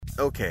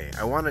Okay,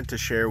 I wanted to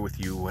share with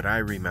you what I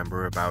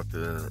remember about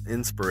the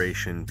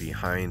inspiration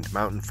behind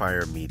Mountain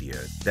Fire Media.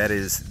 That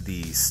is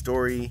the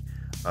story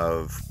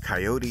of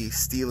Coyote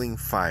stealing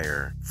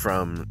fire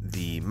from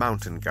the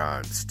mountain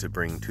gods to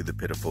bring to the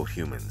pitiful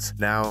humans.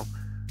 Now,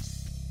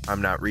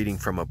 I'm not reading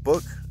from a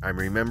book. I'm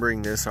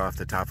remembering this off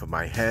the top of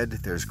my head.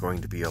 There's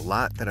going to be a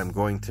lot that I'm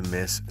going to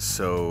miss,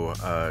 so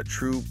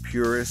true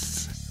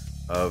purists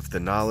of the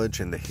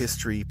knowledge and the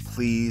history,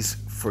 please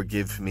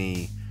forgive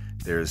me.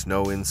 There's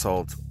no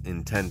insult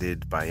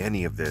intended by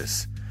any of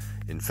this.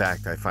 In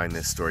fact, I find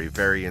this story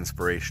very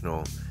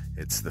inspirational.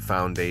 It's the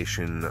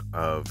foundation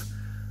of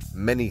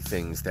many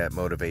things that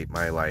motivate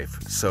my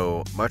life.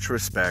 So much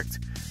respect.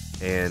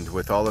 And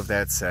with all of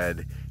that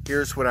said,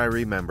 here's what I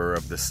remember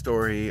of the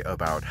story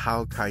about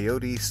how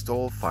Coyote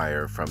stole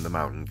fire from the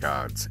mountain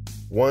gods.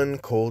 One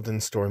cold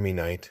and stormy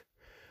night,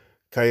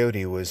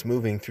 Coyote was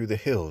moving through the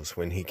hills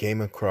when he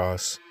came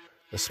across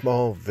a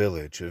small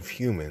village of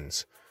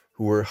humans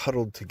who were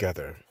huddled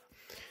together.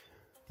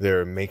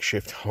 Their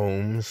makeshift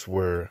homes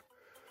were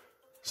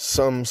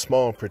some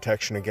small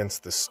protection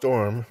against the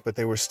storm, but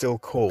they were still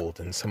cold,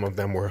 and some of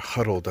them were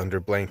huddled under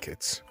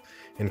blankets.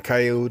 And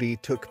Coyote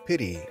took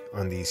pity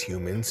on these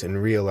humans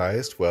and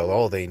realized, well,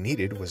 all they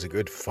needed was a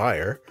good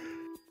fire.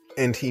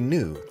 And he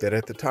knew that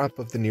at the top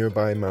of the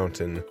nearby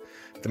mountain,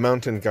 the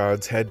mountain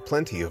gods had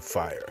plenty of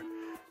fire.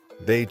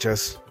 They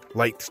just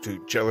liked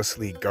to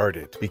jealously guard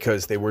it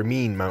because they were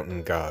mean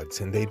mountain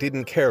gods and they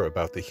didn't care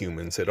about the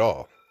humans at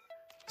all.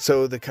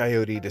 So the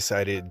Coyote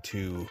decided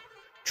to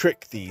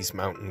trick these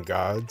mountain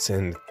gods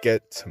and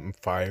get some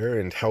fire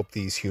and help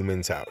these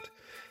humans out.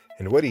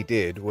 And what he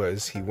did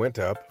was he went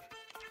up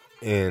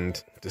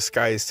and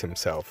disguised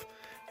himself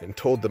and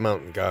told the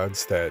mountain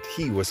gods that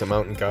he was a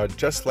mountain god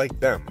just like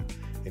them,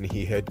 and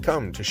he had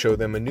come to show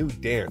them a new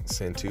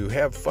dance and to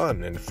have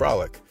fun and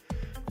frolic.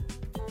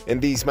 And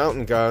these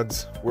mountain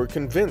gods were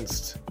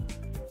convinced,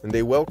 and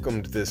they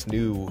welcomed this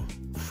new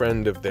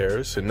friend of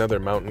theirs, another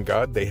mountain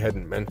god they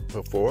hadn't met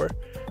before,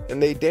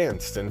 and they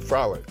danced and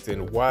frolicked.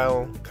 And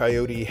while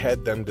Coyote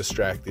had them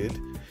distracted,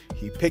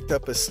 he picked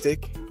up a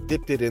stick,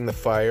 dipped it in the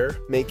fire,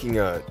 making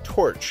a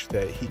torch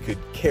that he could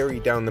carry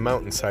down the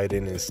mountainside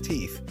in his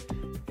teeth,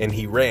 and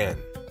he ran.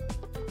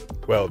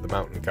 Well, the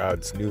mountain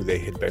gods knew they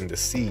had been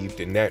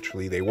deceived, and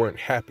naturally they weren't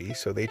happy,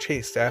 so they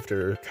chased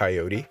after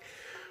Coyote,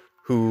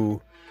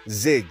 who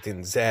zigged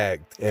and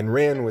zagged and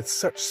ran with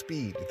such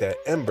speed that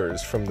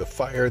embers from the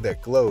fire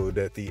that glowed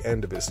at the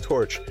end of his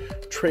torch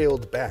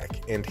trailed back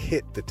and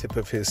hit the tip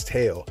of his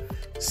tail,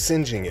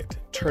 singeing it,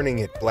 turning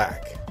it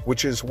black,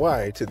 which is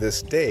why to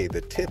this day the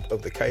tip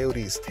of the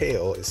coyote's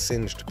tail is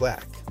singed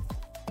black.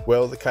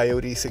 Well, the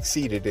coyote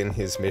succeeded in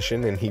his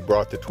mission, and he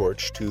brought the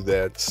torch to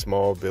that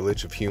small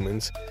village of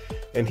humans,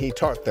 and he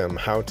taught them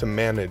how to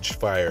manage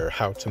fire,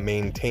 how to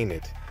maintain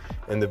it.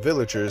 And the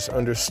villagers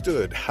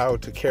understood how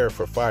to care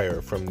for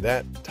fire from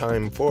that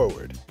time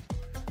forward.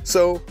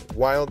 So,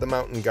 while the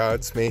mountain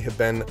gods may have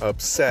been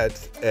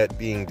upset at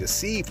being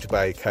deceived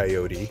by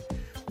Coyote,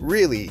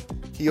 really,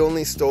 he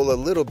only stole a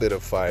little bit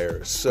of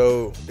fire,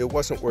 so it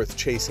wasn't worth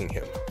chasing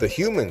him. The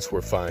humans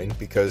were fine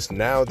because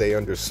now they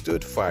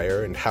understood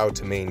fire and how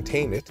to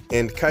maintain it,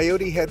 and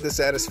Coyote had the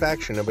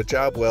satisfaction of a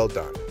job well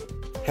done.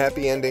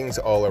 Happy endings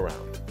all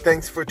around.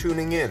 Thanks for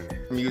tuning in.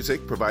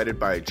 Music provided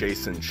by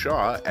Jason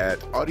Shaw at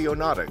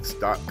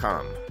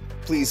audionautics.com.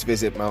 Please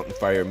visit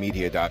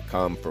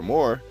mountainfiremedia.com for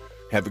more.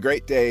 Have a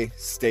great day.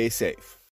 Stay safe.